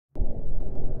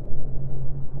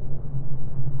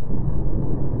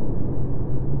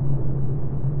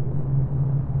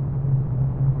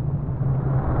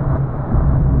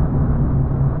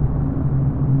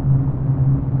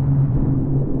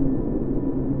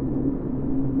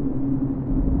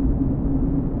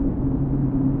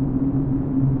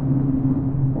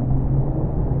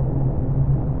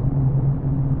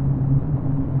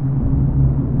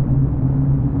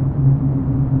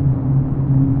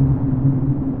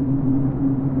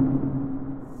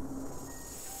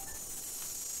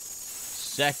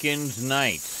second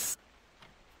night.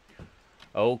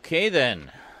 Okay,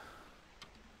 then.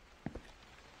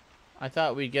 I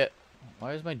thought we'd get...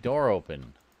 Why is my door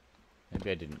open?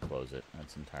 Maybe I didn't close it.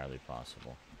 That's entirely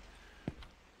possible.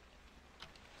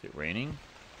 Is it raining?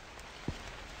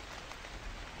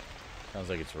 Sounds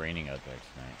like it's raining out there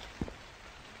tonight.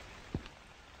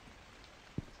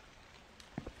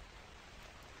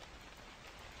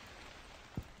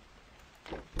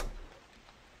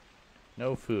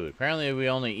 No food. Apparently we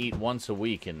only eat once a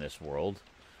week in this world.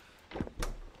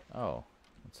 Oh,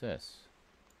 what's this?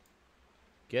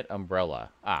 Get umbrella.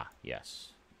 Ah, yes.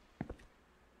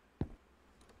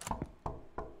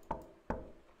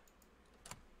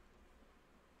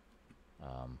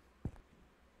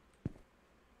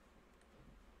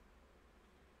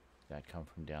 Did that come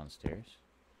from downstairs?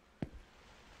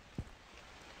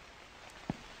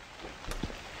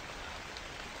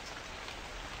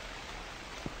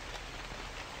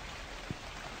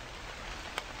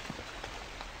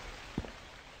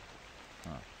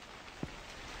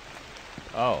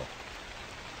 Oh.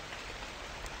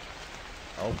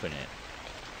 Open it.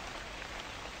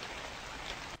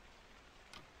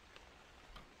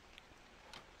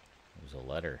 There's a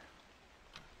letter.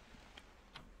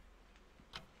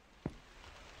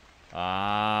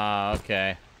 Ah,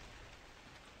 okay.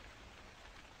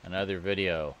 Another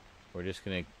video. We're just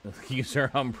gonna use our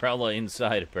umbrella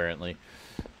inside, apparently.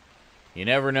 You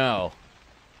never know.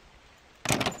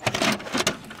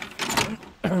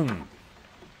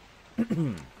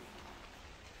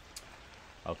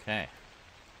 Okay.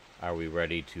 Are we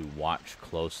ready to watch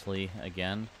closely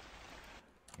again?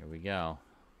 Here we go.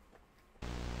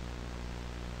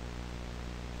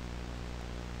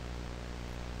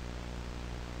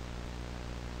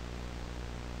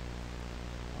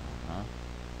 Uh-huh.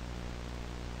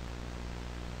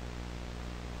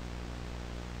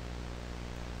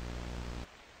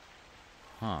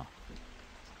 Huh.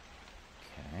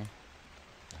 Okay.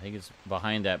 I think it's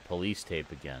behind that police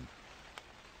tape again.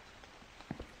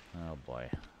 Oh boy.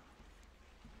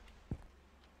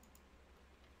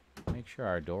 Make sure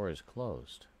our door is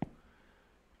closed.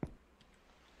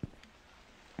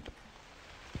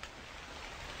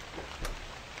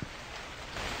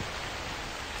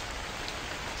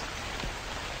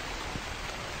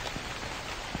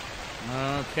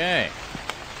 Okay.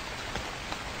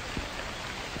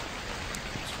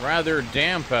 It's rather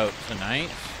damp out tonight.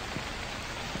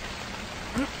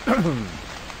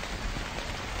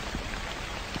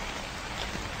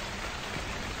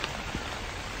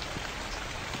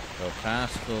 Go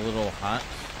past the little hut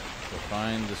to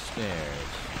find the stairs.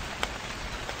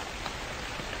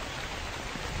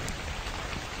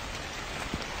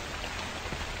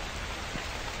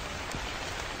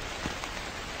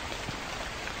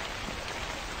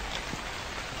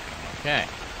 Okay.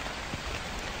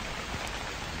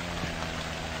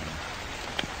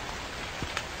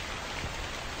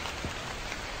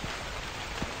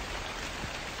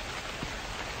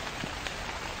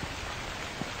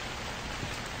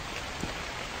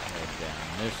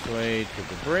 This way to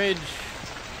the bridge.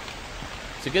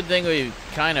 It's a good thing we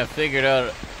kind of figured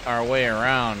out our way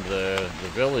around the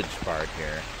village part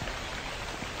here.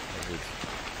 It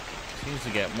seems to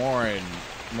get more and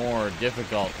more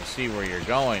difficult to see where you're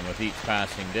going with each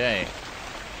passing day.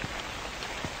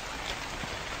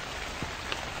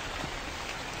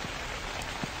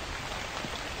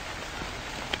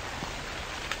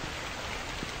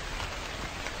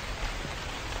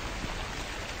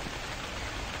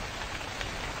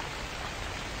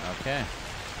 Okay.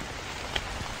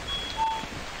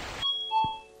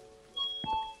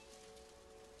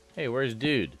 Hey, where's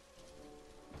dude?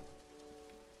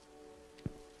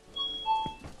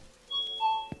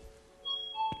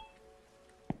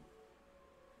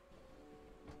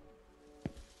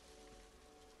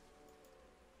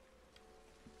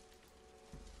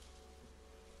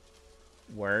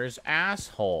 Where's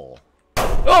asshole?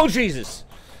 Oh, Jesus!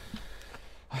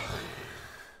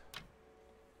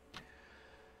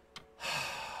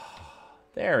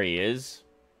 There he is.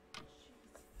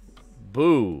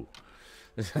 Boo.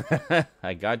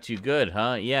 I got you good,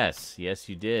 huh? Yes. Yes,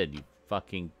 you did, you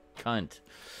fucking cunt.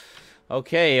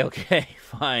 Okay, okay.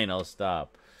 Fine, I'll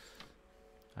stop.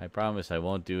 I promise I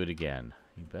won't do it again.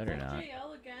 You better not.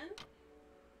 JL again?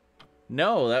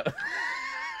 No, that...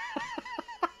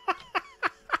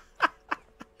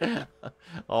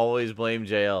 Always blame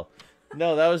JL.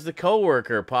 No, that was the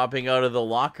coworker popping out of the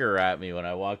locker at me when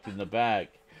I walked in the back.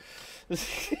 Was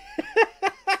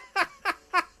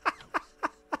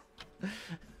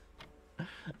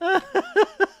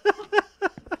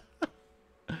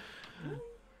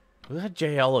that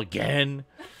JL again?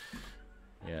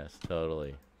 Yes,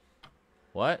 totally.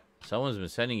 What? Someone's been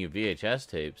sending you VHS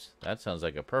tapes. That sounds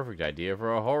like a perfect idea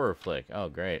for a horror flick. Oh,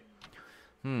 great.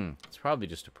 It's probably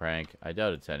just a prank. I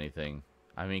doubt it's anything.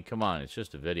 I mean, come on, it's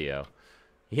just a video.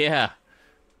 Yeah.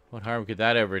 What harm could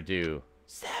that ever do?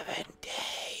 7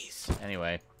 days.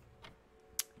 Anyway.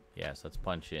 Yes, let's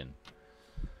punch in.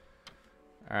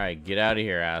 Alright, get out of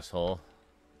here, asshole.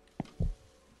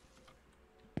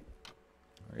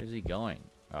 Where is he going?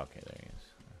 Okay, there he is.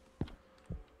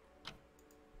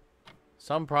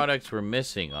 Some products were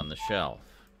missing on the shelf.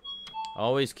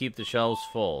 Always keep the shelves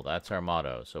full. That's our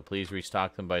motto. So please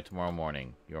restock them by tomorrow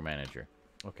morning. Your manager.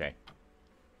 Okay.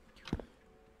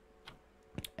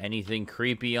 Anything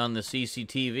creepy on the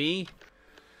CCTV?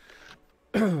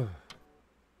 No.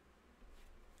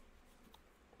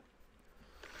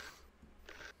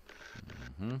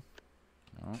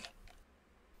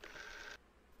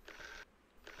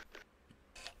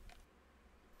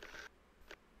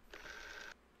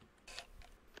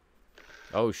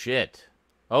 Oh, shit.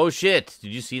 Oh, shit.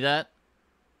 Did you see that?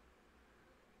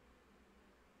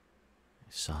 I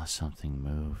saw something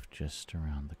move just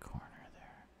around the corner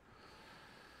there.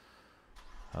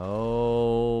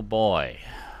 Oh, boy.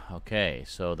 Okay,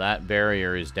 so that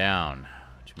barrier is down,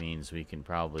 which means we can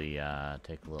probably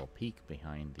take a little peek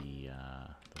behind the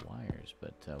wires,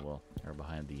 but or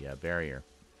behind the barrier.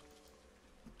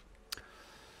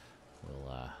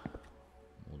 We'll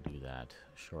do that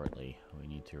shortly. We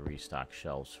need to restock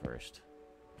shelves first.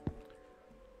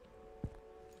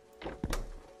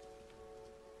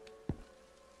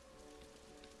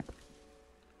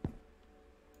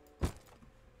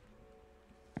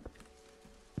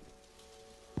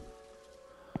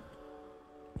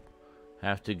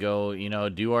 Have to go, you know,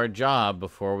 do our job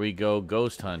before we go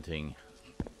ghost hunting.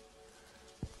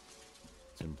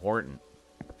 It's important.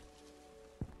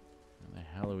 Where the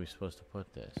hell are we supposed to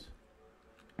put this?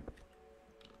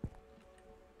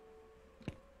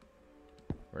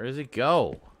 Where does it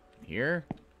go? Here?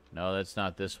 No, that's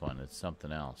not this one. It's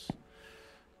something else.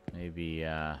 Maybe,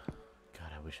 God,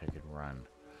 I wish I could run.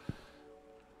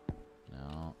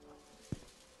 No.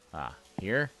 Ah,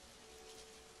 here?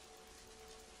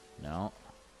 No.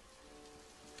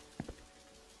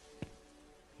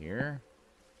 Here?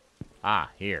 Ah,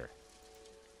 here.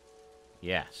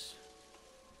 Yes.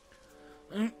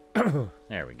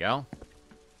 There we go.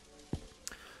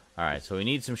 Alright, so we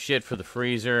need some shit for the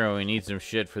freezer, and we need some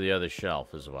shit for the other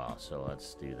shelf as well. So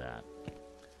let's do that.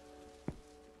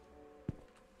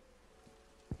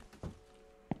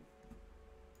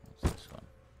 What's this one?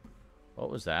 What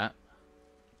was that?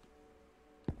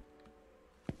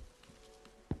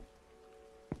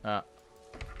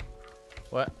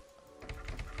 What?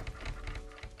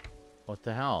 What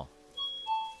the hell?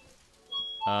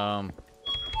 I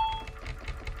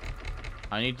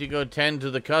need to go tend to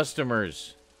the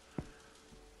customers.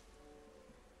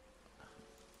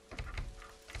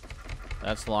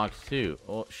 That's locked too.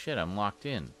 Oh shit, I'm locked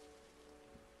in.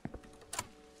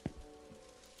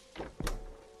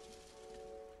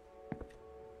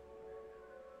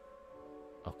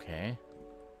 Okay.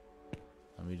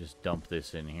 Let me just dump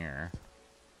this in here.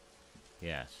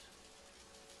 Yes.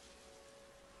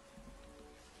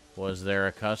 Was there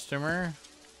a customer?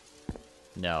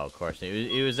 No, of course.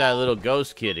 It was that little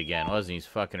ghost kid again, wasn't he? He's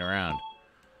fucking around.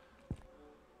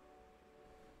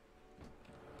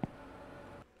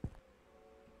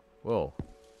 Whoa.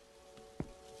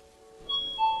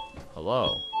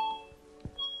 Hello.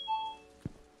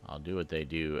 I'll do what they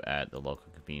do at the local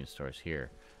convenience stores here.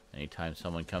 Anytime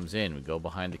someone comes in, we go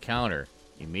behind the counter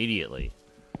immediately.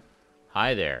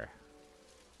 Hi there.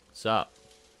 What's up?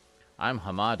 I'm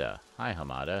Hamada. Hi,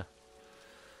 Hamada.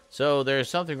 So, there's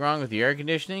something wrong with the air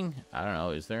conditioning? I don't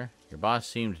know, is there? Your boss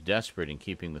seemed desperate in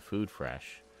keeping the food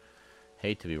fresh.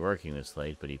 Hate to be working this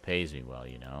late, but he pays me well,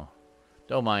 you know.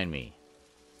 Don't mind me.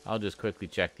 I'll just quickly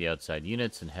check the outside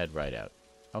units and head right out.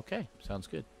 Okay, sounds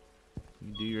good.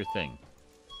 You do your thing.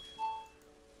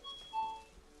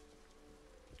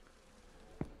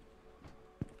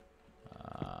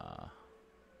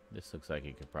 This looks like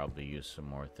it could probably use some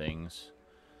more things.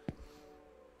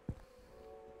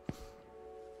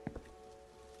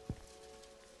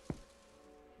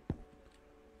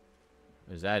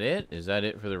 Is that it? Is that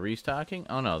it for the restocking?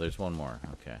 Oh no, there's one more.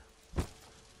 Okay.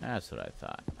 That's what I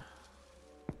thought.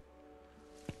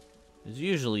 There's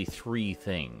usually 3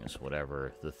 things,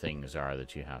 whatever the things are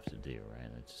that you have to do, right?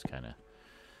 It's just kind of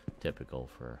typical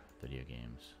for video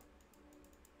games.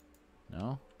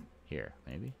 No? Here,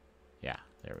 maybe? Yeah,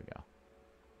 there we go.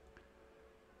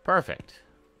 Perfect.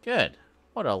 Good.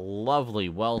 What a lovely,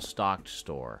 well-stocked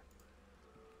store.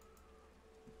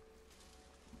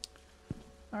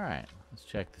 Alright, Let's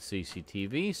check the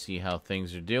CCTV, see how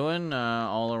things are doing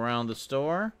all around the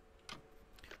store.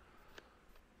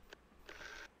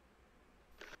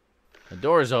 The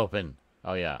door's open.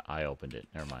 Oh, yeah, I opened it.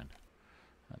 Never mind.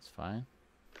 That's fine.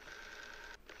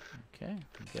 Okay,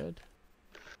 good.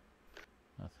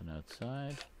 Nothing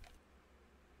outside.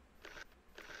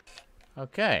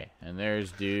 Okay, and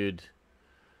there's dude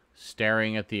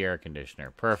staring at the air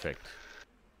conditioner. Perfect.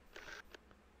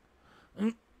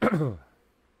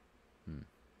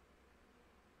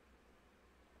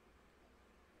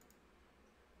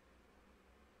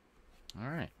 All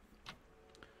right.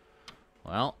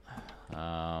 Well,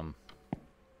 I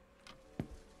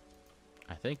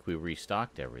think we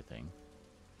restocked everything.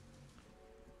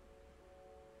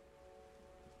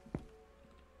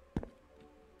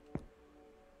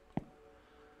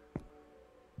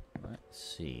 Let's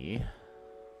see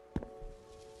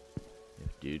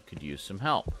if dude could use some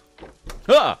help.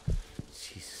 Ah!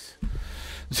 Jesus.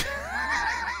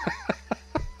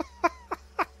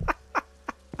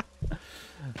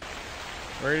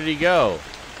 Where did he go?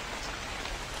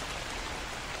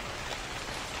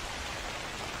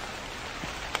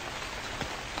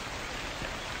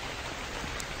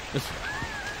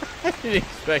 I didn't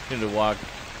expect him to walk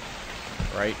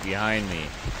right behind me.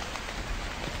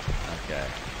 Okay.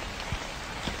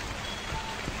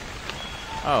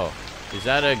 Oh, is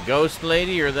that a ghost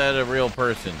lady or is that a real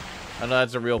person? Oh, no,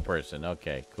 that's a real person.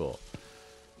 Okay, cool.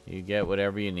 You get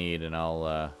whatever you need and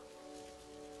I'll,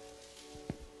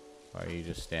 Why are you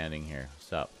just standing here?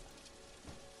 What's up?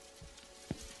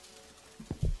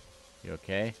 You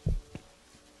okay?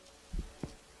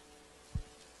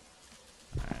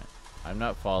 Alright. I'm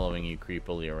not following you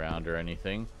creepily around or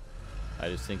anything. I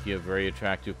just think you have very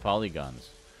attractive polygons.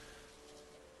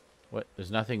 What?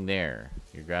 There's nothing there.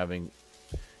 You're grabbing...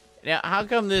 Now, how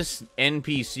come this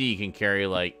NPC can carry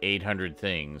like 800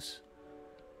 things?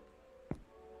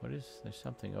 What is... There's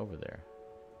something over there.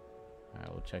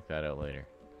 Alright, we'll check that out later.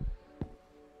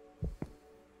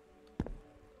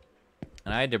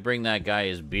 And I had to bring that guy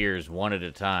his beers one at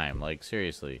a time. Like,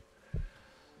 seriously.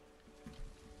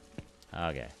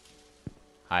 Okay.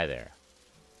 Hi there.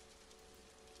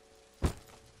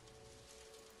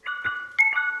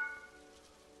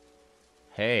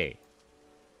 Hey.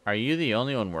 Are you the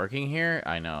only one working here?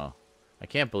 I know. I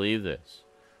can't believe this.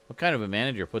 What kind of a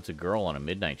manager puts a girl on a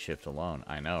midnight shift alone?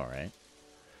 I know, right?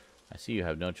 I see you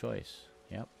have no choice.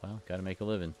 Yep, well, gotta make a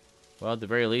living. Well, at the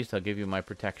very least, I'll give you my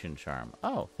protection charm.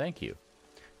 Oh, thank you.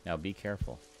 Now be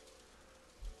careful.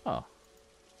 Oh.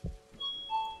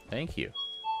 Thank you.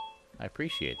 I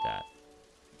appreciate that.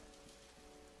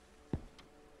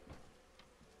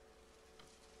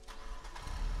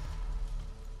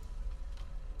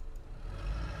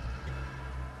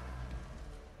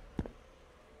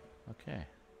 Okay.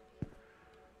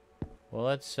 Well,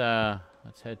 let's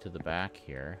head to the back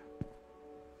here.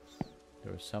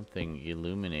 There was something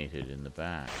illuminated in the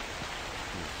back.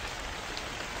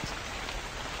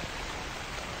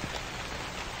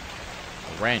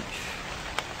 A wrench.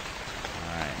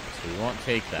 Alright, so we won't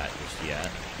take that just yet.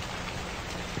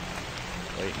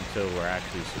 Wait until we're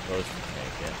actually supposed to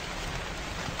take it.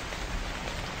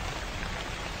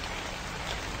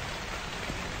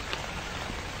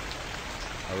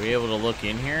 Are we able to look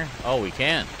in here? Oh, we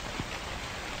can.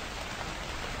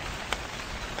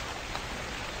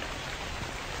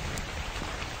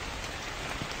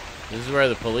 This is where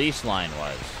the police line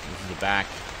was. This is the back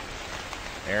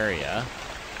area.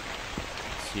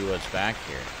 Let's see what's back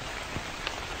here.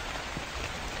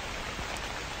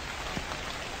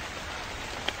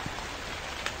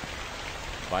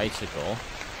 Bicycle.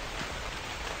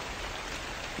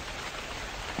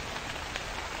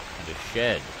 And a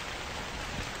shed.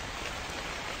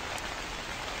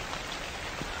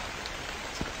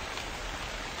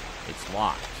 It's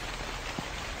locked.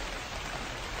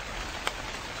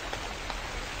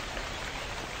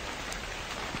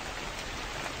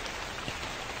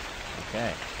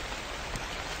 Okay.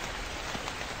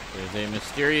 There's a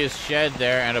mysterious shed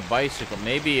there and a bicycle.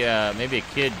 Maybe a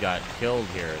kid got killed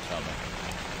here or something.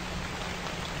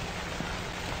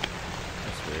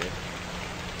 That's weird.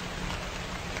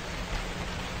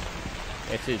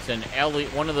 It's an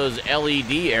LED, one of those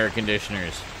LED air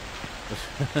conditioners.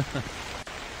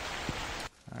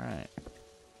 Alright.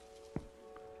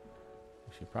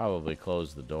 We should probably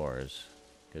close the doors,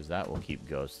 because that will keep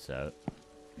ghosts out.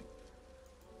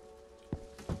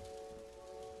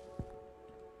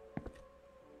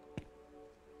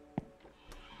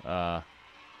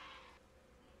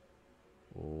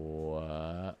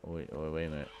 What? Wait a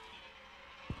minute.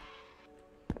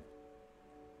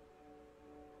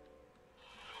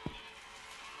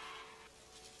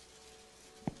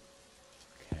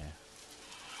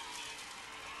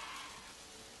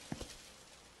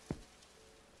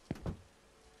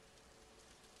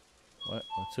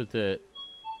 What's with the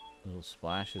little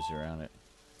splashes around it?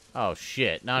 Oh,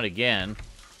 shit. Not again.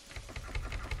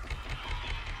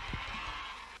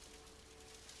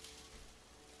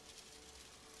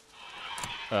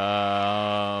 What?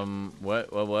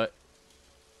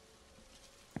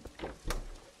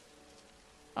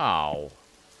 Oh.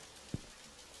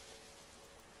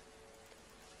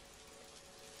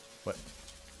 What?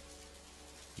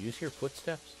 You just hear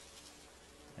footsteps?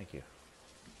 Thank you.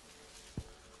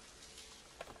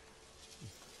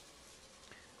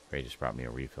 Ray just brought me a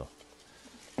refill.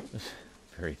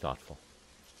 Very thoughtful.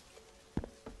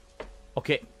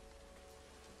 Okay.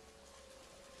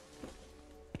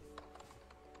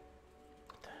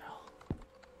 What the hell?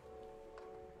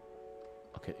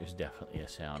 Okay, there's definitely a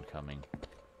sound coming.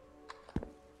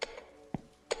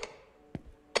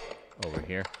 Over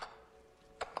here.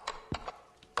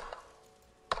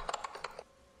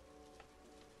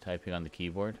 Typing on the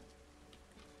keyboard.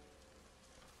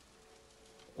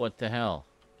 What the hell?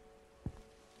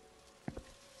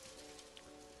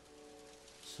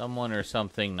 Someone or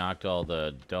something knocked all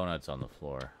the donuts on the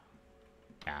floor.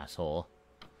 Asshole.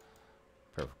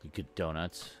 Perfectly good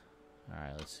donuts.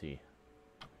 Alright, let's see.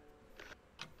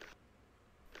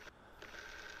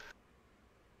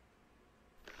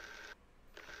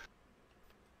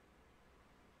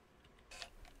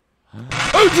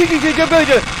 Oh,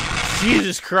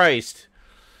 Jesus Christ.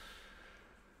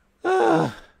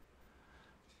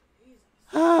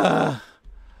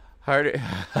 Harder.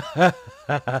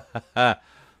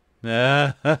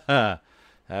 That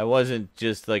wasn't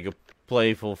just like a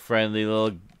playful, friendly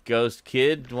little ghost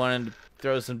kid wanting to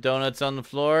throw some donuts on the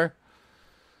floor.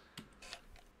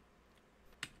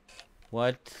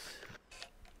 What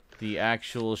the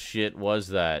actual shit was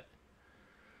that?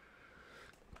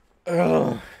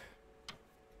 Ugh.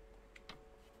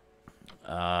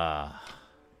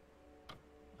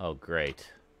 Oh, great.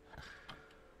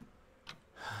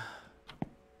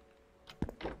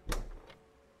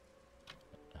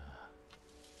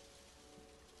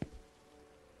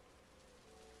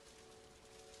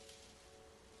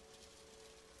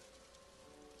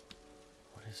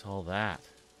 What is all that?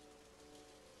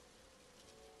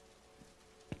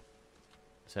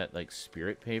 Is that like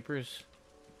spirit papers?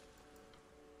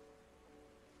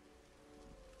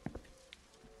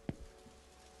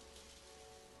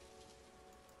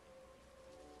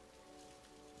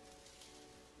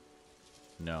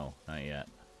 No, not yet.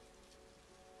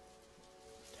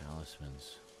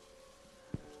 Talismans.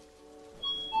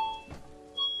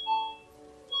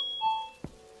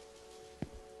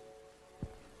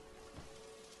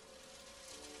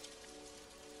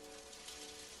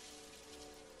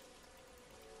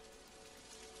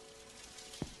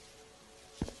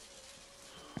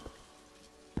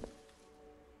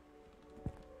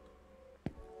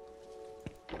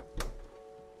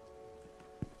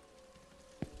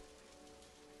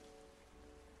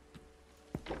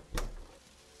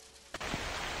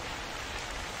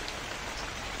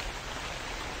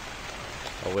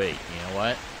 Oh, wait, you know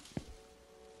what?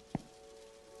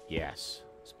 Yes,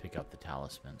 let's pick up the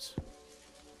talismans.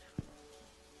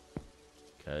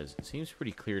 Because it seems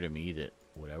pretty clear to me that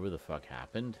whatever the fuck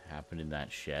happened in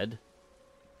that shed.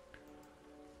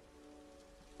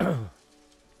 Do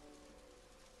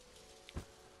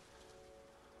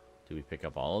we pick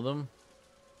up all of them?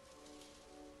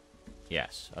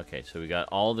 Yes. Okay, so we got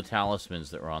all the talismans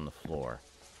that were on the floor.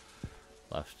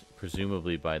 Left,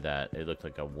 presumably by that, it looked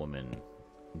like a woman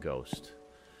ghost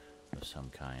of some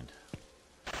kind.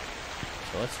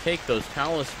 So let's take those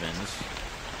talismans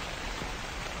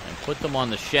and put them on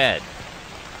the shed.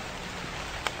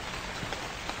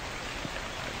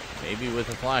 Maybe with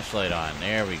a flashlight on.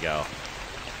 There we go.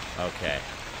 Okay.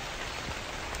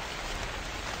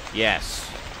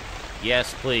 Yes.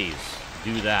 Yes, please.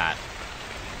 Do that.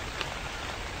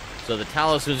 So the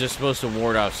talismans are supposed to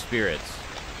ward off spirits.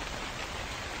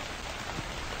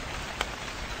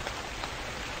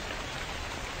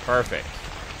 Perfect.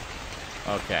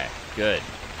 Okay, good.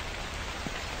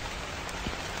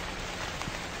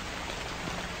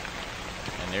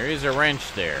 And there is a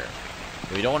wrench there.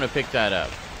 We don't want to pick that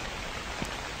up.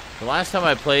 The last time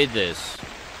I played this,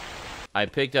 I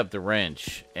picked up the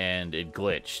wrench and it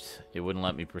glitched. It wouldn't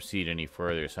let me proceed any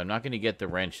further. So I'm not going to get the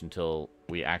wrench until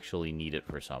we actually need it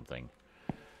for something.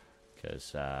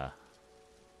 Because,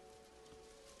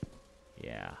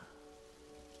 yeah.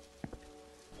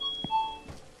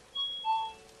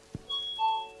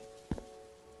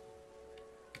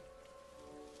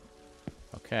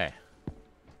 Okay.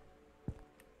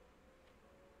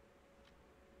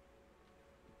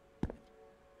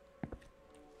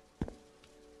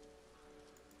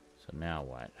 So now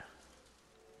what?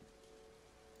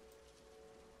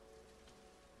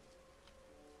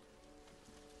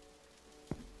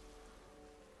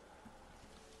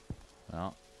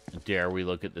 Dare we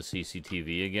look at the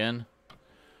CCTV again?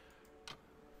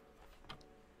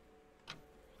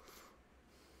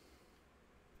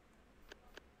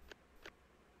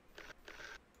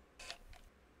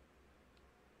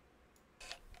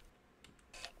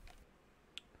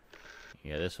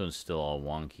 Yeah, this one's still all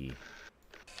wonky.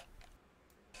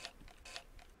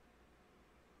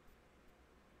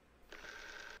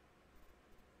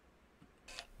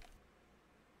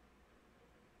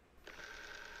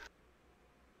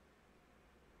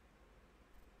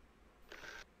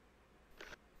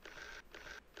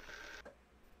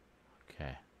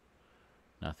 Okay.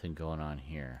 Nothing going on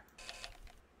here.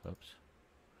 Oops.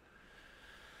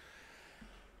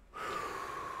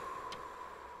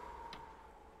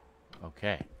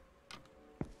 Okay.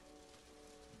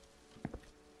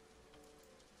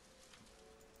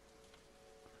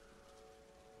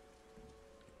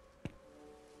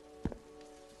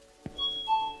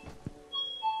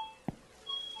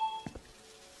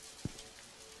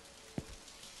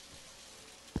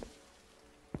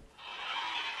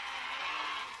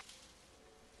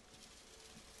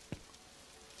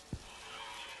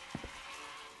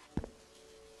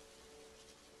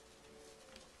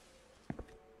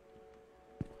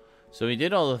 So we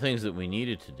did all the things that we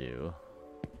needed to do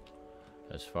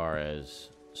as far as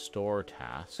store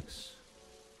tasks.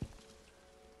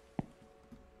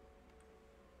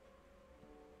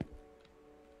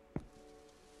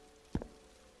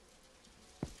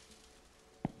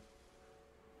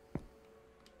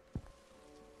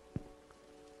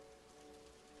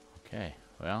 Okay,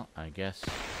 well, I guess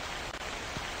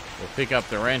we'll pick up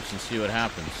the wrench and see what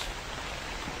happens.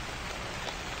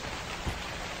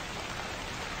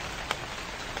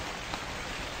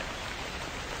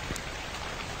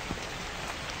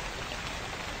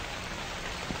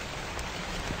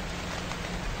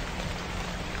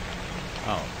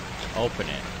 Oh, open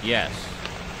it. Yes.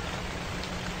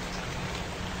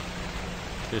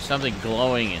 There's something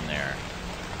glowing in there.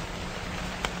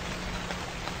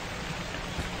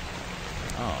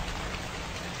 Oh.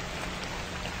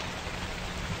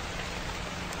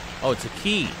 Oh, it's a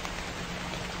key.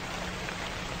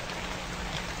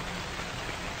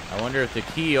 I wonder if the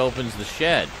key opens the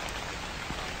shed.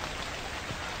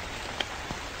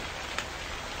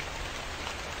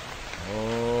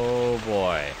 Oh,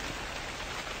 boy.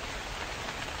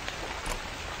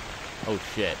 Oh,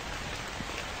 shit.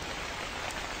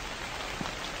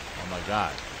 Oh, my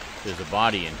God. There's a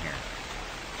body in here.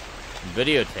 Some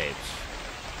videotapes.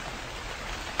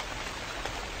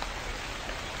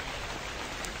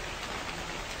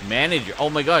 Manager. Oh,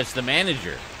 my God. It's the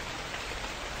manager.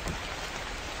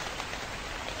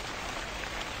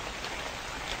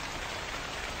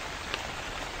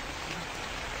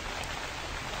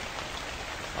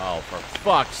 Oh, for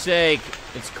fuck's sake.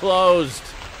 It's closed.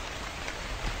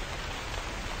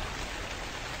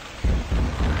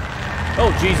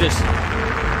 Oh, Jesus.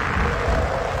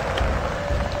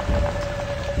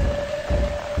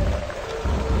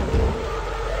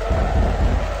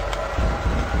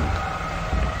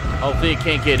 Hopefully it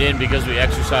can't get in because we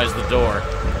exercised the door.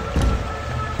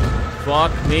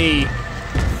 Fuck me.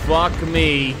 Fuck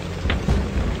me.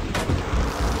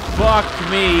 Fuck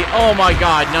me. Oh, my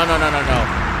God. No, no, no, no, no.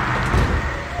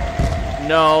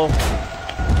 No.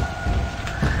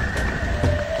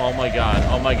 Oh, my God.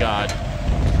 Oh, my God.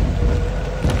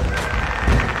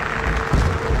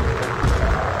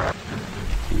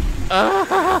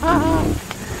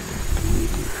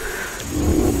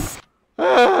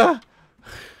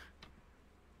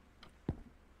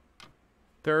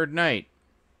 Third night.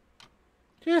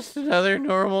 Just another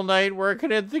normal night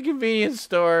working at the convenience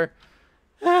store.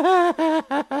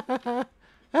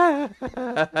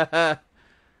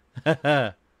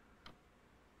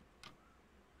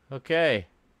 Okay.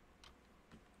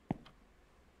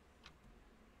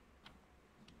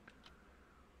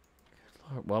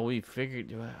 Well, we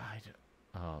figured...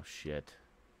 Oh, shit.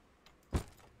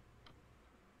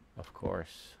 Of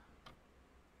course.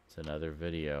 It's another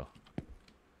video.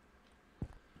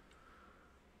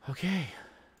 Okay.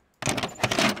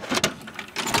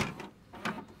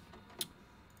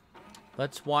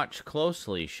 Let's watch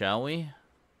closely, shall we?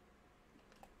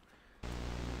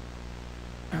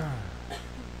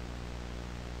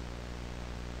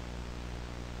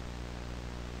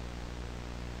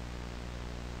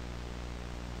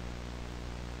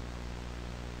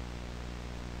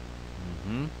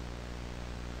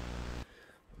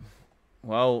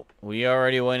 Well, we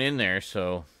already went in there,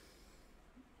 so...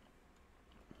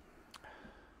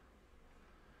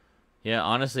 Yeah,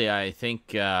 honestly, I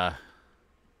think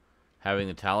having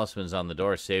the talismans on the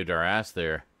door saved our ass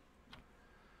there.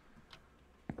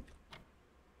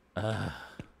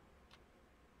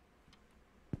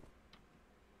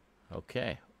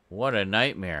 Okay. What a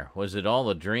nightmare. Was it all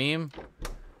a dream?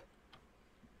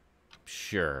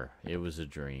 Sure, it was a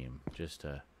dream. Just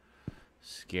a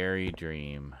scary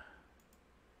dream.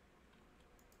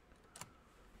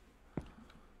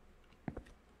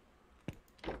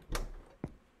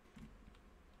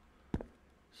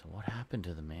 So what happened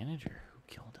to the manager? Who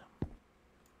killed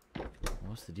him?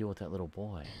 What's the deal with that little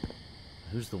boy?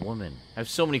 Who's the woman? I have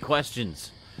so many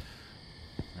questions.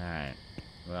 Alright.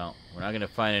 Well, we're not going to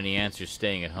find any answers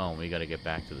staying at home. We got to get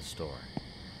back to the store.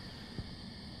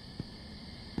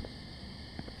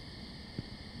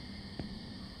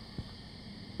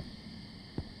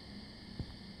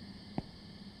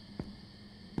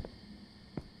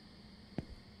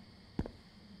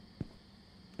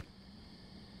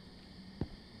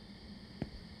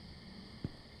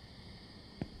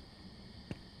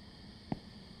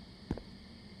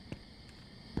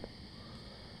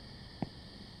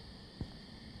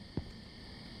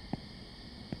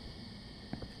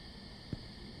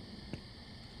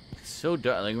 So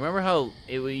dark. Like, remember how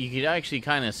you could actually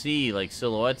kind of see like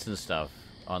silhouettes and stuff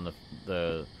on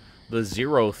the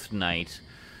 0th night,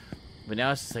 but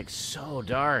now it's just, like, so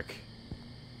dark.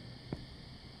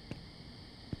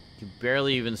 You can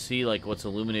barely even see like what's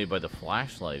illuminated by the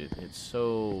flashlight. It's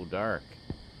so dark.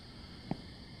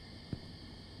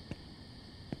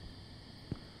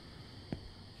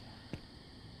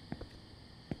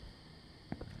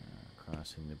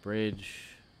 Crossing the bridge.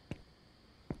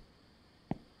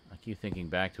 Keep thinking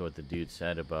back to what the dude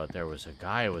said about there was a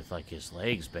guy with like his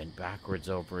legs bent backwards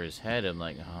over his head. I'm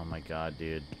like, oh my god,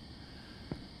 dude.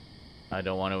 I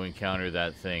don't want to encounter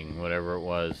that thing, whatever it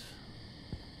was.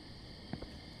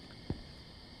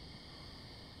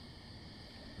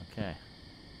 Okay.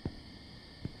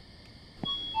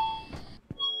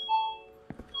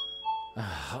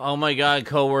 Oh my god,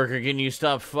 coworker, can you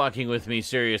stop fucking with me?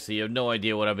 Seriously, you have no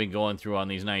idea what I've been going through on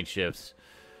these night shifts.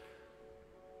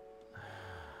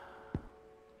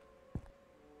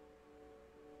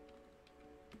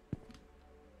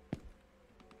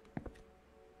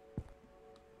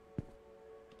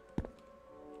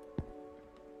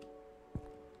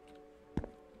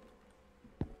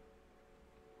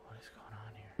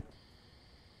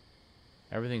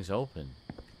 Everything's open.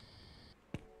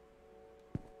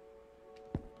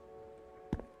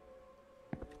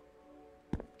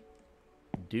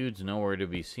 Dude's nowhere to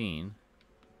be seen.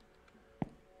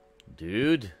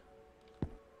 Dude?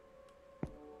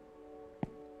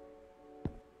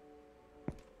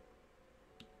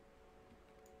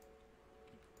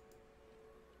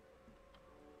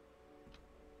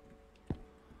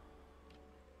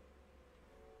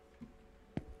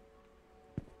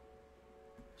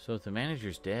 So if the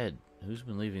manager's dead, who's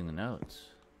been leaving the notes?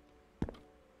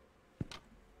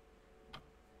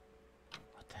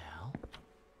 What the hell?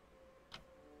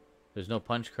 There's no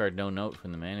punch card, no note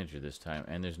from the manager this time,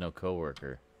 and there's no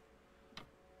coworker.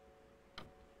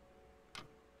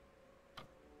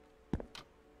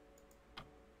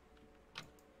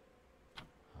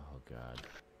 Oh god.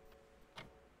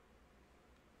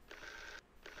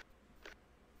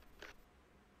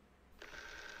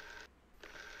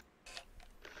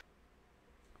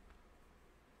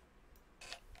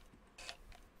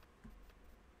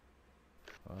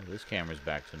 Well, this camera's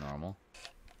back to normal.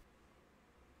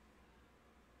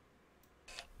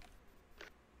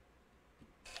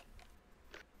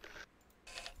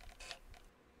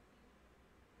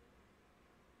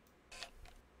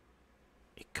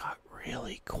 It got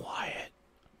really quiet.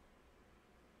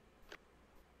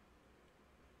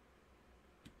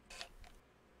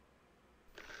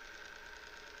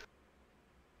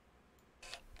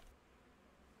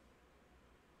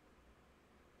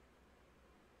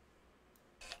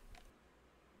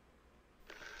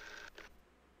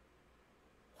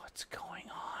 What's going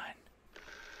on?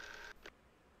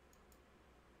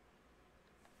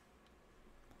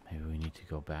 Maybe we need to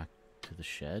go back to the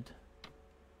shed?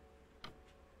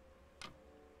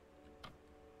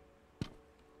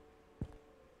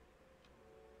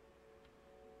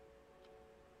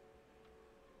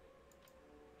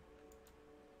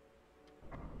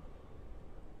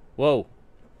 Whoa.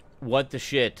 What the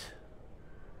shit?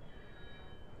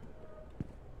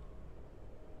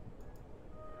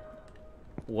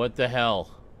 What the hell?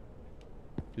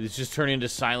 Did this just turn into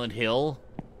Silent Hill?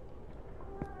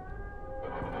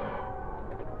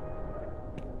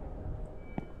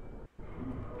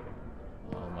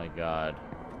 Oh my god.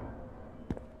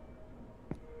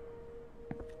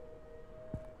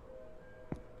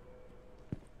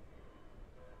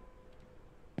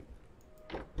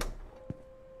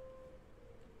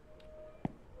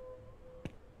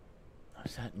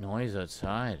 What's that noise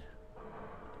outside?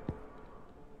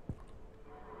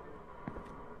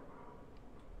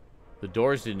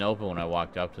 doors didn't open when I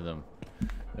walked up to them.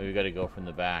 Maybe we gotta go from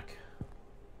the back.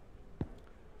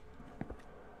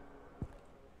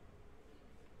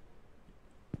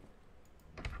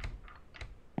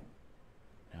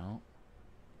 No.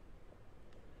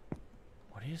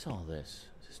 What is all this?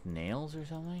 Is this nails or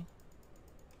something?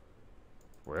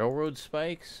 Railroad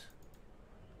spikes?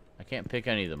 I can't pick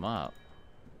any of them up.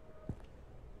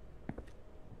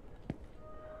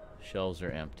 Shelves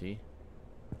are empty.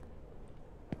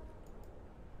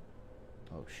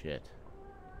 Oh shit.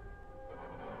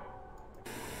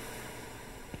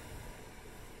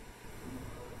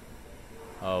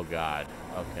 Oh god.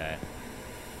 Okay.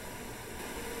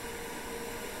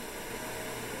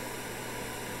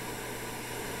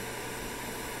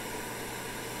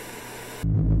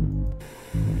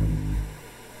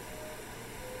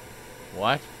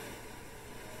 What?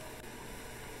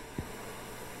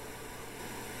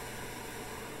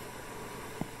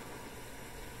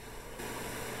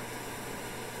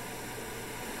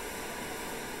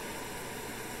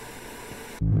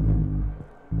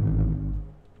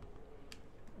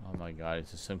 Oh my god,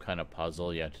 is this some kind of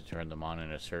puzzle? You have to turn them on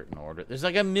in a certain order. There's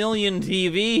like 1,000,000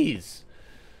 TVs!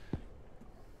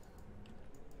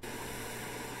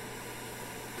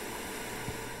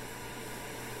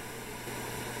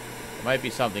 It might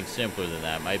be something simpler than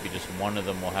that. It might be just one of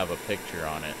them will have a picture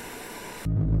on it.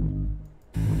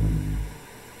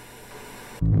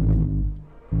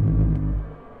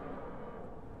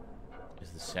 Is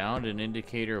the sound an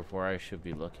indicator of where I should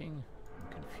be looking?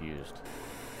 I'm confused.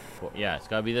 Well, yeah, it's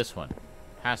gotta be this one.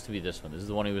 Has to be this one. This is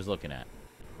the one he was looking at.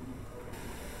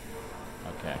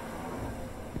 Okay.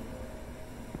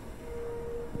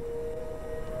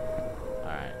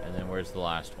 Alright, and then where's the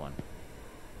last one?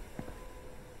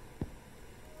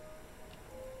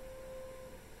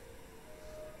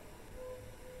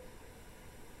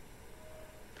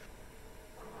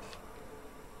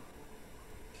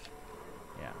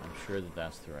 Sure that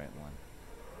that's the right one.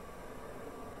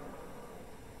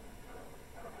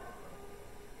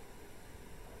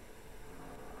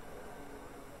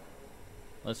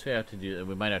 Unless we have to do,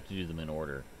 we might have to do them in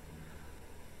order.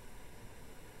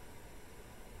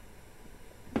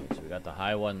 Okay, so we got the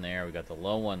high one there, we got the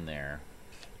low one there.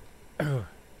 Okay,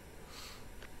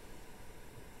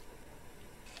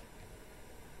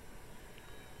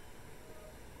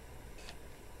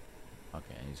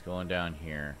 and he's going down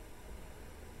here.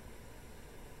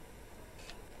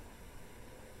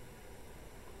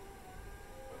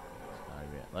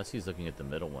 Unless he's looking at the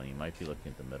middle one. He might be looking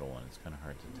at the middle one. It's kind of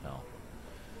hard to tell.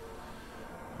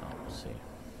 Oh, we'll see.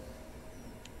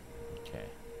 Okay.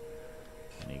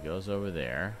 And he goes over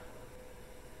there.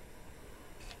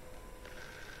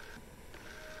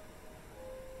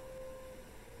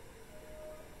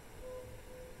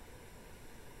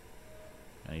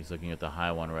 And he's looking at the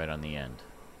high one right on the end.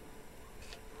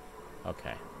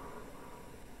 Okay.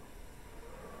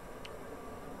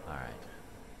 Alright.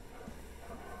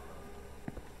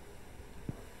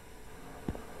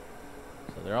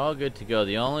 They're all good to go.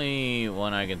 The only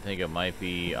one I can think of might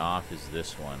be off is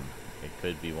this one. It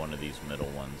could be one of these middle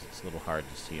ones. It's a little hard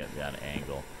to see at that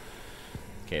angle.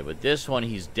 Okay, but this one,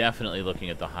 he's definitely looking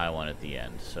at the high one at the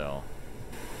end, so...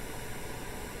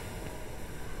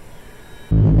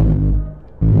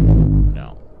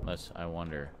 No. Unless, I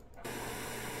wonder...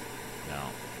 No.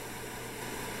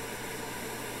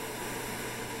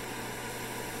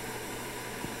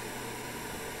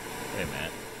 Wait a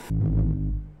minute.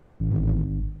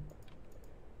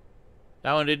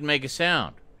 That one didn't make a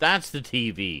sound. That's the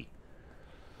TV.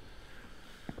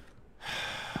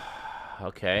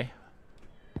 Okay.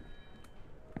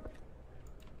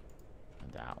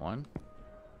 That one.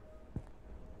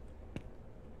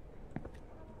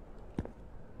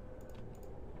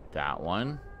 That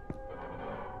one.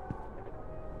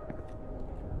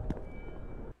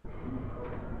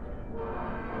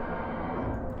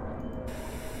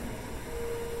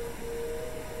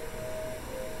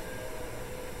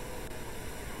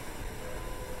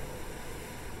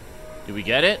 Did we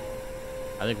get it?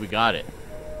 I think we got it.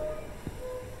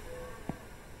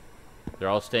 They're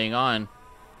all staying on.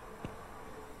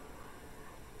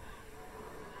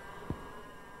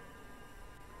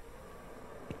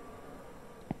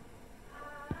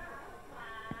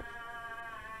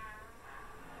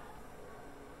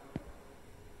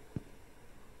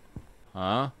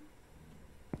 Huh?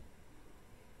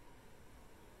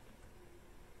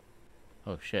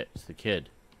 Oh shit, it's the kid.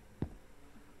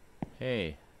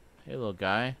 Hey. Hey, little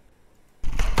guy.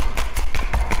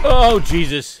 Oh,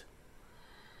 Jesus.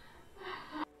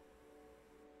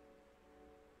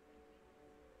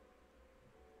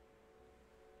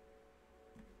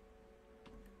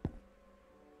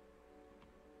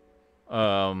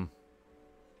 What?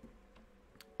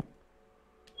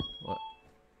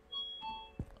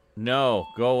 No,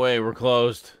 go away. We're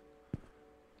closed.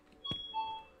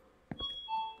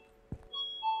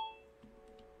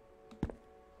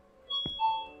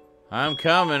 I'm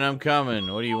coming. I'm coming.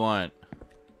 What do you want?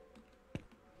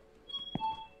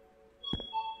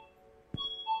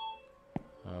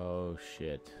 Oh,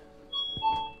 shit.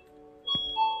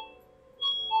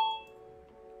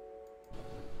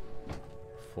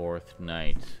 Fourth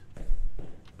night.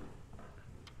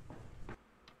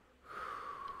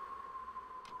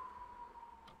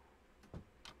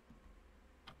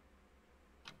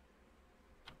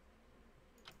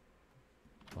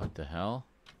 What the hell?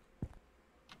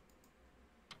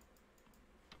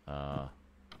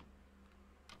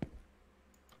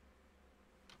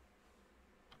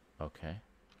 Okay.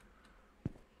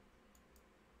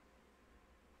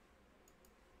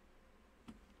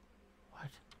 What?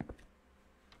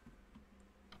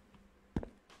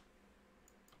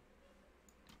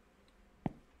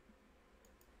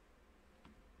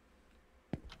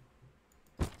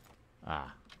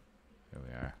 Ah, here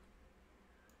we are.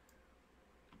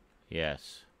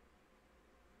 Yes.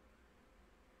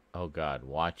 Oh God,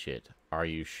 watch it. Are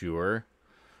you sure?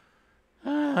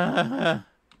 Oh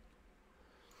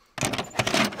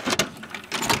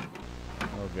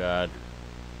God.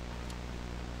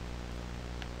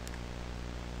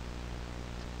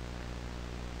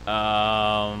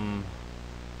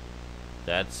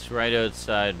 That's right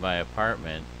outside my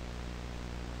apartment.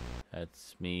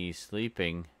 That's me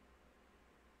sleeping.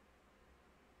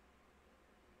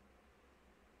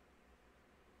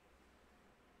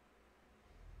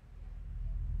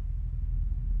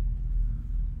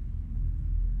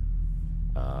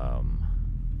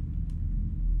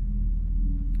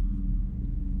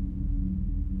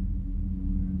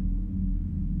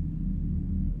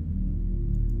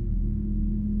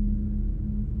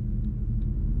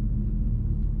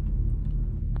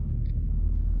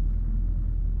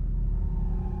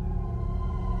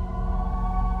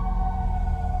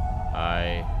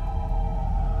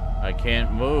 I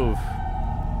can't move.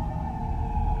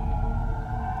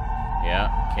 Yeah,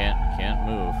 can't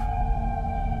move.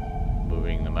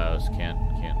 Moving the mouse, can't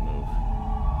move.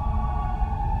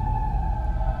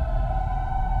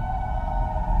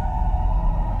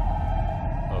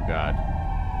 Oh God.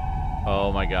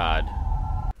 Oh my God.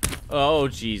 Oh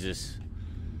Jesus.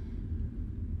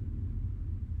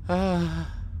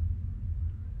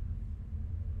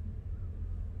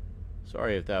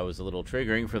 Sorry if that was a little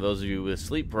triggering for those of you with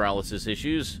sleep paralysis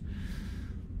issues.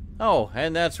 Oh,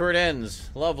 and that's where it ends.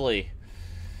 Lovely.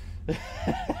 There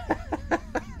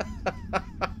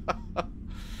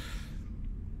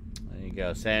you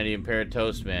go. Sanity Impaired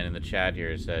Toastman in the chat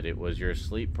here said it was your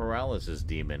sleep paralysis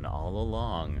demon all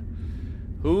along.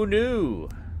 Who knew?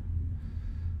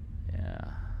 Yeah.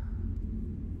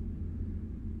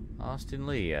 Austin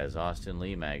Lee as Austin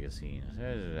Lee Magazine.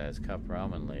 As Cup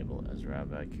Ramen label. As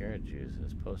Rabbi Carrot Juice.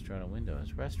 As poster on a window.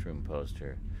 As restroom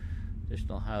poster.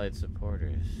 Additional highlight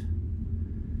supporters.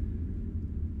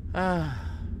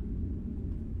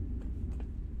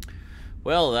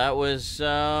 Well, that was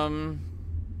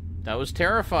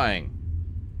terrifying.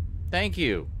 Thank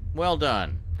you. Well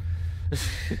done.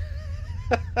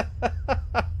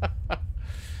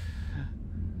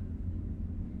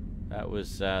 That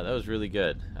was really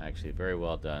good, actually. Very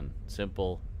well done.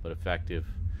 Simple but effective.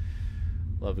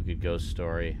 Love a good ghost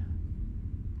story.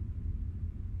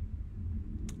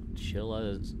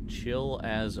 Chill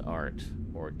as art,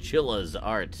 or Chilla's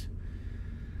art.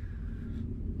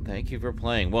 Thank you for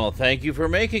playing. Well, thank you for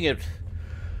making it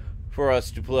for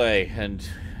us to play and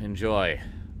enjoy.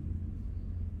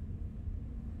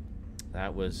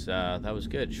 That was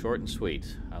good. Short and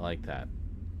sweet. I like that.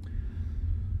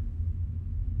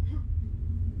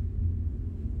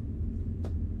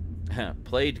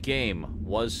 Played game.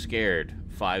 Was scared.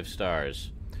 5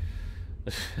 stars.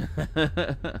 Why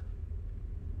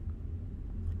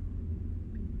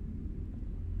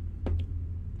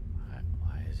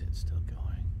is it still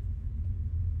going?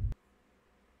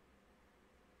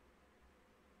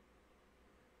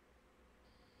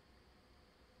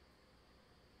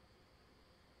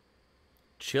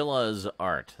 Chilla's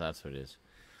art. That's what it is.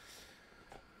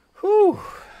 Whew.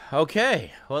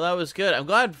 Okay. Well, that was good. I'm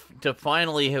glad to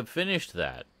finally have finished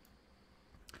that.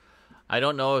 I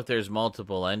don't know if there's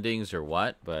multiple endings or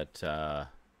what, but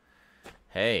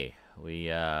hey,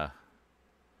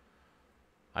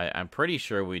 I'm pretty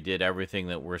sure we did everything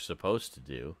that we're supposed to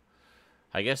do.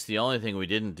 I guess the only thing we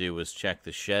didn't do was check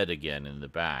the shed again in the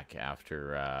back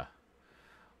after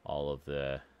all of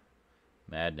the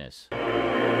madness.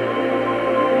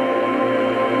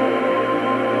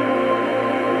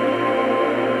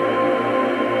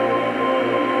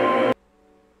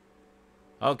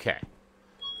 Okay.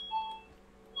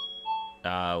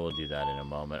 We'll do that in a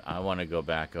moment. I want to go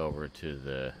back over to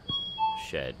the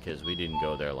shed, because we didn't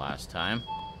go there last time.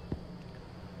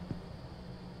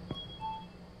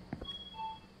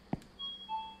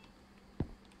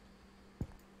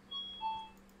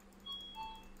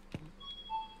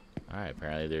 Alright,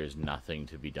 apparently there's nothing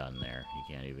to be done there.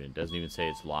 You can't even, it doesn't even say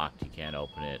it's locked. You can't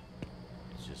open it.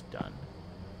 It's just done.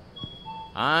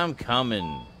 I'm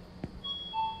coming.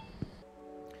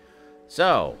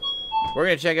 So, we're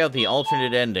going to check out the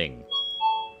alternate ending.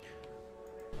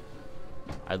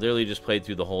 I literally just played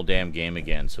through the whole damn game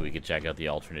again so we could check out the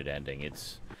alternate ending.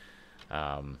 It's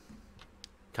kind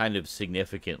of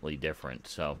significantly different.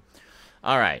 So,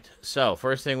 alright. So,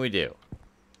 first thing we do.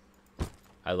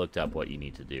 I looked up what you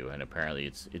need to do, and apparently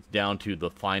it's down to the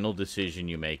final decision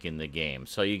you make in the game.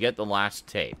 So you get the last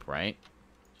tape, right?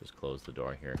 Just close the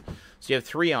door here. So you have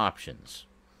 3 options.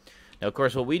 Now, of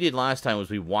course, what we did last time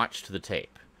was we watched the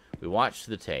tape. We watched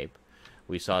the tape.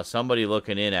 We saw somebody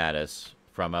looking in at us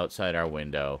from outside our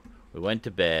window. We went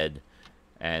to bed,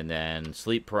 and then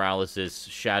sleep paralysis,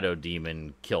 shadow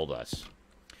demon killed us.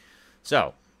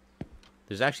 So,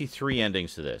 there's actually 3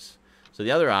 endings to this. So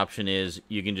the other option is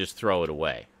you can just throw it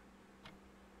away.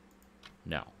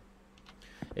 No.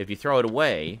 If you throw it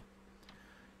away,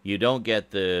 you don't get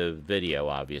the video,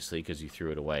 obviously, because you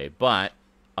threw it away. But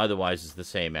otherwise, it's the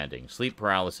same ending. Sleep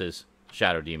paralysis,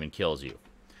 shadow demon kills you.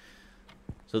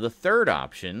 So the third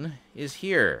option is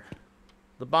here.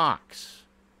 The box.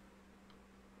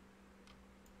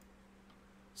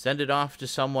 Send it off to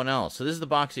someone else. So this is the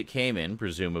box it came in,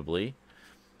 presumably.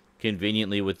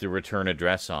 Conveniently with the return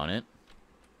address on it.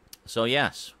 So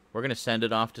yes, we're going to send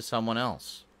it off to someone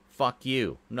else. Fuck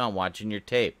you. I'm not watching your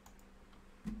tape.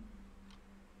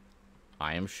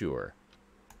 I am sure.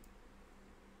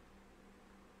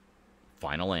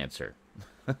 Final answer.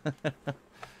 And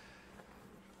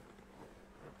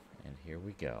here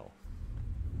we go.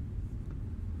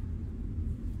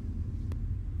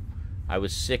 I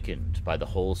was sickened by the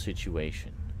whole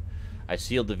situation. I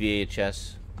sealed the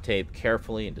VHS tape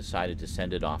carefully and decided to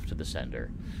send it off to the sender.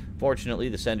 Fortunately,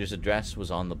 the sender's address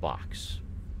was on the box.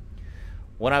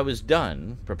 When I was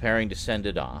done preparing to send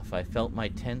it off, I felt my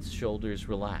tense shoulders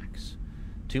relax.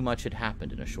 Too much had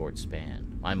happened in a short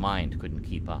span. My mind couldn't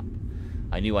keep up.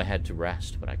 I knew I had to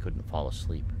rest, but I couldn't fall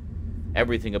asleep.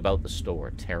 Everything about the store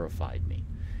terrified me.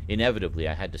 Inevitably,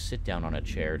 I had to sit down on a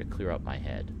chair to clear up my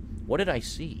head. What did I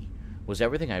see? Was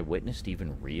everything I witnessed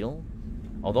even real?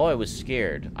 Although I was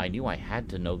scared, I knew I had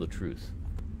to know the truth.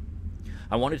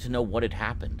 I wanted to know what had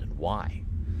happened and why.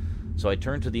 So I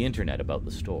turned to the internet about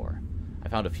the store. I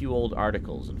found a few old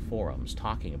articles and forums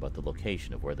talking about the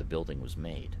location of where the building was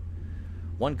made.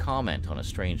 One comment on a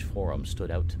strange forum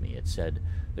stood out to me. It said,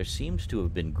 "There seems to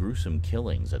have been gruesome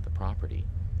killings at the property."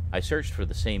 I searched for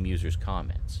the same user's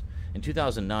comments. In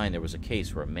 2009, there was a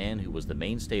case where a man who was the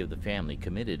mainstay of the family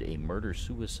committed a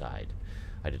murder-suicide.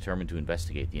 I determined to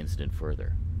investigate the incident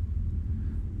further.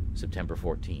 September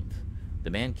 14th. The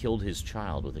man killed his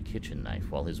child with a kitchen knife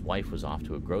while his wife was off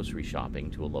to a grocery shopping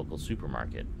to a local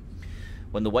supermarket.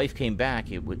 When the wife came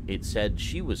back, it said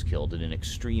she was killed in an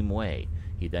extreme way.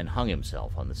 He then hung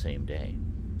himself on the same day.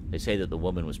 They say that the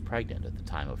woman was pregnant at the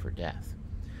time of her death.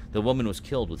 The woman was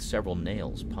killed with several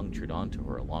nails punctured onto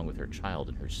her along with her child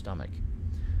in her stomach.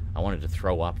 I wanted to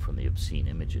throw up from the obscene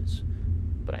images,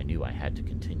 but I knew I had to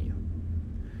continue.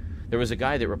 There was a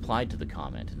guy that replied to the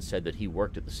comment and said that he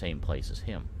worked at the same place as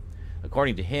him.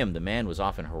 According to him, the man was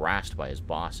often harassed by his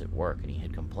boss at work, and he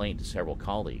had complained to several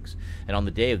colleagues, and on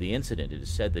the day of the incident it is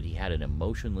said that he had an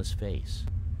emotionless face.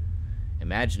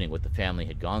 Imagining what the family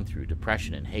had gone through,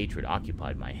 depression and hatred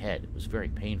occupied my head. It was very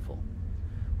painful.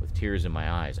 With tears in my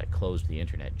eyes, I closed the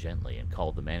internet gently and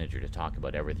called the manager to talk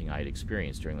about everything I had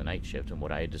experienced during the night shift and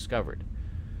what I had discovered.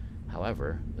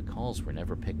 However, the calls were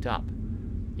never picked up.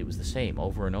 It was the same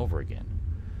over and over again.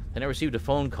 Then I received a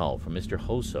phone call from Mr.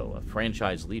 Hoso, a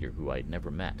franchise leader who I had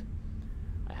never met.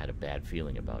 I had a bad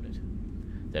feeling about it.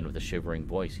 Then with a shivering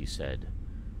voice he said,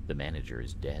 "The manager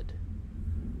is dead."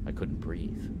 I couldn't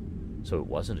breathe. So it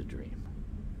wasn't a dream.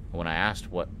 And when I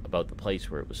asked what about the place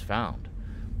where it was found,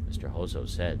 Mr. Hoso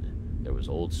said there was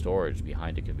old storage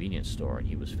behind a convenience store and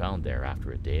he was found there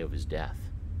after a day of his death.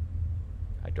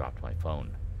 I dropped my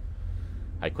phone.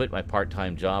 I quit my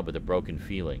part-time job with a broken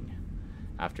feeling.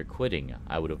 After quitting,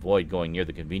 I would avoid going near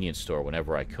the convenience store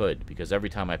whenever I could, because every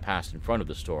time I passed in front of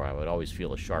the store, I would always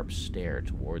feel a sharp stare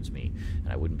towards me,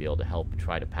 and I wouldn't be able to help but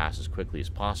try to pass as quickly as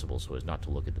possible so as not to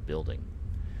look at the building.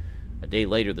 A day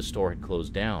later, the store had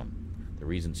closed down. The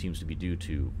reason seems to be due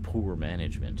to poor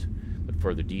management, but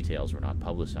further details were not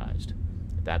publicized.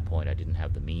 At that point, I didn't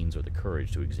have the means or the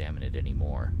courage to examine it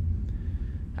anymore.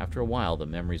 After a while, the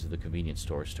memories of the convenience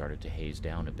store started to haze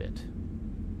down a bit.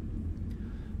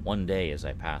 One day, as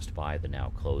I passed by the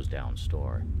now closed-down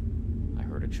store, I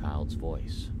heard a child's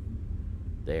voice.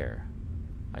 There,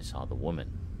 I saw the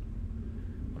woman.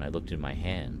 When I looked in my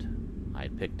hand, I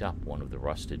had picked up one of the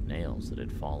rusted nails that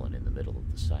had fallen in the middle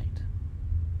of the site.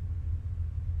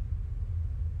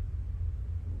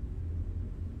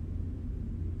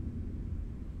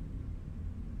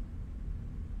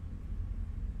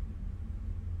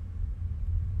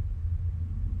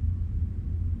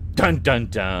 Dun dun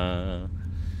dun!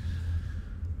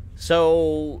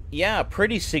 So, yeah,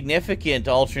 pretty significant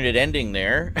alternate ending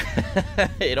there.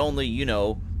 It only, you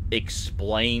know,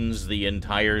 explains the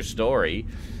entire story.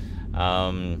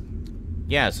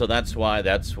 Yeah, so that's why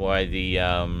the,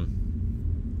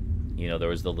 you know, there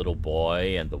was the little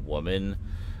boy and the woman.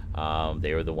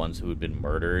 They were the ones who had been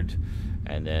murdered.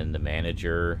 And then the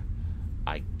manager,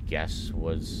 I guess,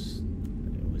 was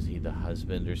he the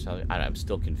husband or something? I'm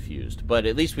still confused. But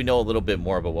at least we know a little bit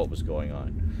more about what was going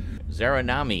on.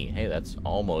 Zaranami. Hey, that's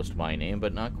almost my name,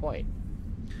 but not quite.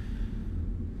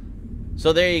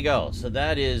 So there you go. So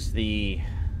that is the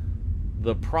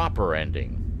proper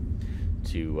ending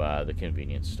to the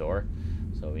convenience store.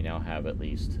 So we now have at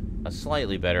least a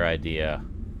slightly better idea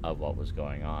of what was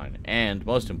going on. And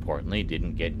most importantly,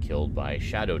 didn't get killed by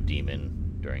Shadow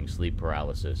Demon during sleep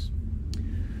paralysis.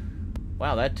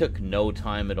 Wow, that took no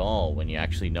time at all when you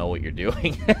actually know what you're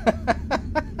doing.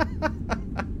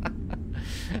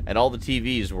 And all the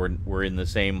TVs were in the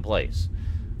same place,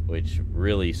 which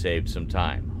really saved some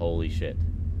time. Holy shit.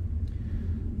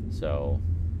 So,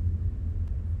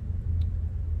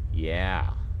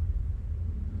 yeah.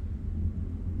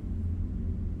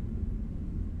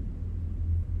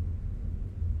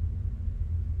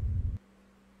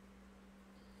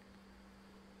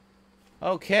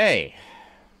 Okay.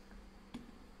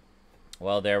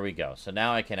 Well, there we go. So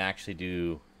now I can actually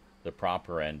do the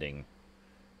proper ending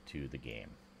to the game.